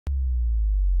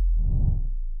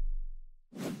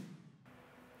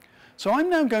So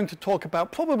I'm now going to talk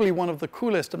about probably one of the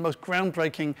coolest and most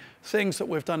groundbreaking things that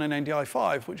we've done in NDI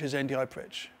 5, which is NDI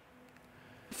Bridge.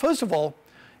 First of all,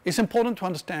 it's important to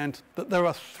understand that there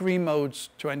are 3 modes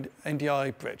to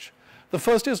NDI Bridge. The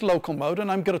first is local mode,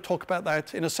 and I'm going to talk about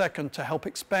that in a second to help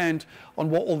expand on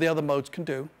what all the other modes can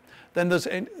do. Then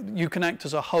you can act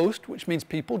as a host, which means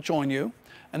people join you,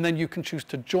 and then you can choose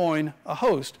to join a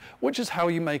host, which is how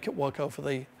you make it work over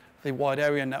the wide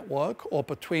area network or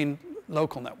between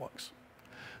local networks.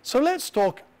 So let's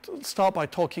start by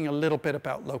talking a little bit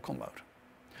about local mode.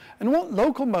 And what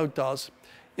local mode does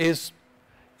is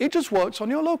it just works on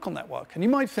your local network. And you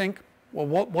might think, well,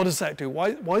 what does that do?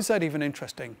 Why is that even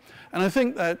interesting? And I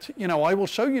think that, I will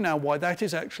show you now why that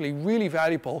is actually really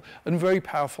valuable and very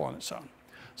powerful on its own.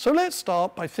 So let's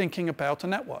start by thinking about a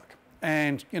network.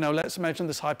 And, let's imagine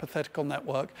this hypothetical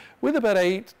network with about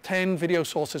 8, 10 video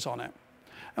sources on it.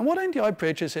 And what NDI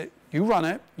Bridge is, you run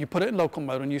it, you put it in local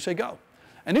mode, and you say go.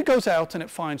 And it goes out and it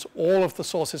finds all of the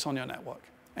sources on your network.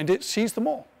 And it sees them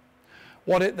all.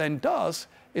 What it then does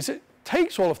is it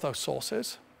takes all of those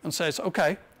sources and says,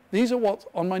 OK, these are what's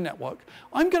on my network.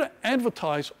 I'm going to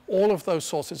advertise all of those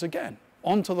sources again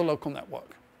onto the local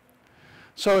network.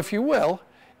 So if you will,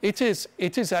 it is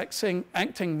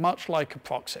acting much like a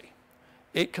proxy.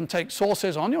 It can take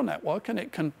sources on your network and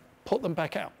it can put them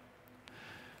back out.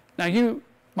 Now you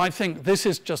might think this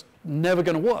is just never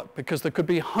going to work because there could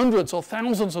be hundreds or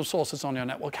thousands of sources on your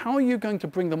network. How are you going to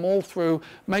bring them all through,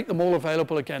 make them all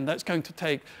available again? That's going to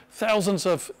take thousands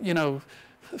of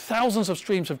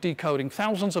streams of decoding,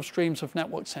 thousands of streams of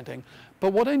network sending.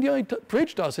 But what NDI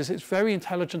Bridge does is it's very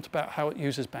intelligent about how it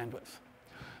uses bandwidth.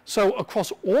 So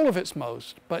across all of its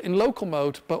modes, but in local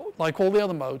mode, but like all the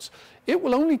other modes, it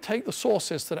will only take the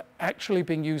sources that are actually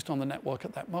being used on the network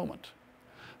at that moment.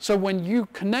 So when you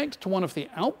connect to one of the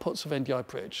outputs of NDI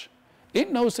Bridge,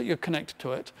 it knows that you're connected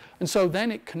to it, and so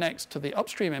then it connects to the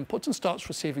upstream inputs and starts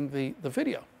receiving the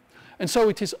video. And so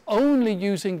it is only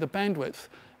using the bandwidth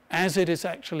as it is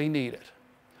actually needed.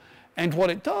 And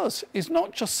what it does is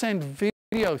not just send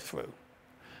video through,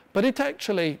 but it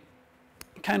actually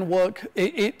can work,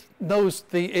 it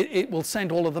will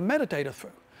send all of the metadata through.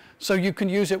 So you can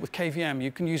use it with KVM,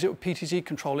 you can use it with PTZ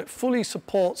control. It fully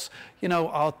supports,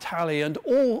 our tally and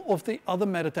all of the other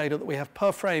metadata that we have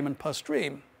per frame and per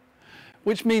stream,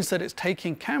 which means that it's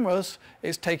taking cameras,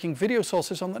 it's taking video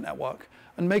sources on the network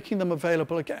and making them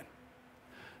available again.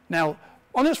 Now,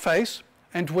 on its face,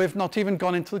 and we've not even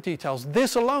gone into the details,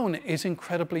 this alone is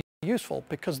incredibly useful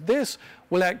because this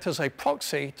will act as a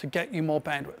proxy to get you more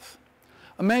bandwidth.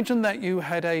 Imagine that you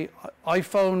had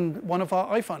one of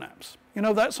our iPhone apps.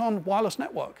 That's on wireless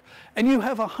network. And you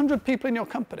have 100 people in your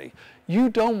company. You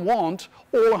don't want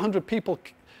all 100 people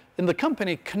in the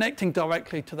company connecting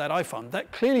directly to that iPhone.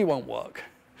 That clearly won't work.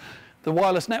 The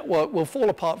wireless network will fall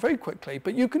apart very quickly,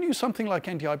 but you can use something like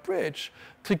NDI Bridge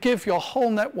to give your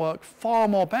whole network far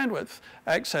more bandwidth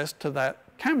access to that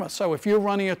camera. So if you're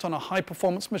running it on a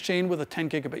high-performance machine with a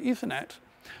 10 gigabit Ethernet,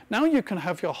 now you can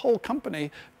have your whole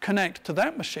company connect to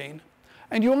that machine,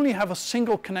 and you only have a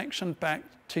single connection back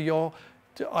to your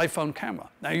iPhone camera.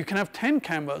 Now you can have 10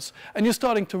 cameras, and you're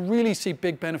starting to really see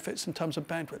big benefits in terms of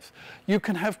bandwidth. You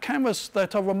can have cameras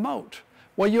that are remote,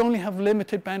 where you only have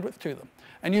limited bandwidth to them.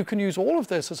 And you can use all of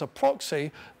this as a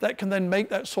proxy that can then make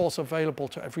that source available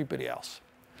to everybody else.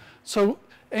 So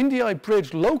NDI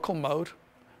Bridge local mode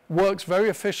works very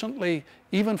efficiently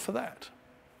even for that.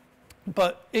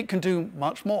 But it can do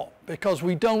much more because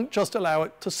we don't just allow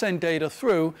it to send data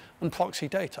through and proxy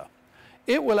data.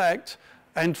 It will act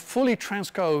and fully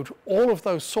transcode all of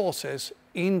those sources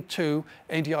into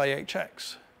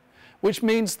NDI-HX, which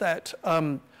means that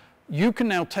you can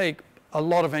now take a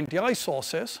lot of NDI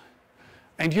sources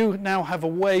and you now have a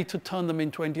way to turn them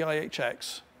into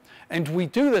NDI-HX. And we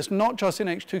do this not just in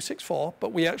H.264,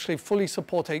 but we actually fully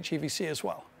support HEVC as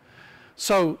well.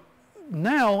 So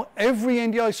now every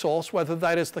NDI source, whether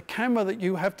that is the camera that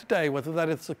you have today, whether that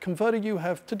is the converter you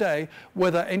have today,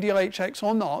 whether NDI-HX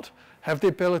or not, have the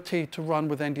ability to run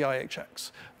with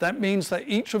NDI-HX. That means that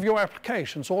each of your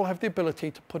applications all have the ability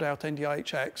to put out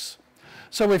NDI-HX.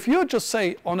 So if you're just,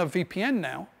 say, on a VPN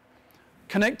now,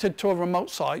 connected to a remote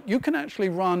site, you can actually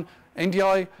run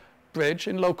NDI Bridge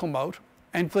in local mode,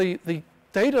 and the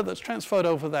data that's transferred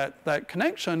over that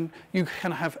connection, you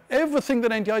can have everything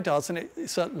that NDI does, and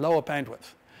it's at lower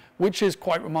bandwidth, which is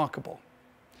quite remarkable.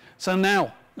 So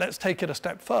now, let's take it a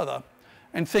step further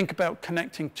and think about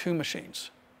connecting 2 machines.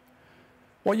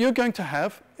 What you're going to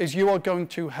have is you are going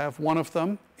to have one of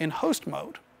them in host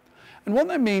mode. And what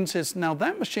that means is now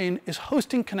that machine is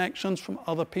hosting connections from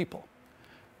other people.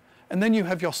 And then you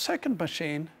have your second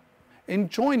machine in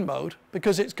join mode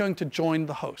because it's going to join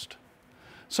the host.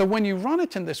 So when you run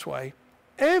it in this way,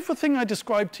 everything I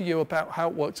described to you about how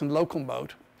it works in local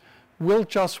mode will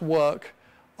just work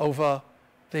over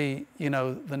the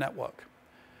network,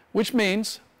 which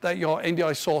means that your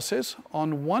NDI sources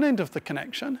on one end of the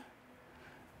connection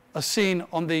are seen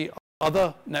on the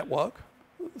other network.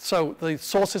 So the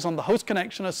sources on the host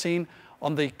connection are seen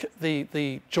on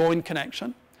the join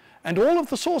connection, and all of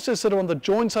the sources that are on the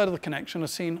join side of the connection are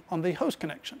seen on the host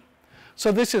connection.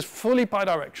 So this is fully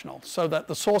bidirectional, so that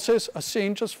the sources are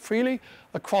seen just freely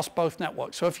across both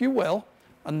networks. So if you will,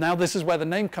 and now this is where the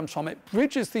name comes from, it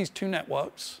bridges these two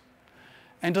networks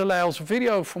and allows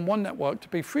video from one network to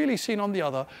be freely seen on the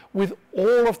other with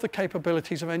all of the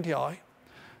capabilities of NDI.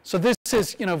 So this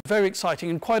is, very exciting,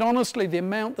 and quite honestly, the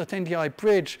amount that NDI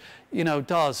Bridge,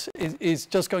 does is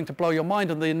just going to blow your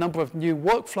mind, and the number of new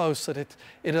workflows that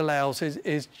it allows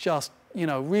is just,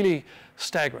 really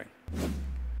staggering.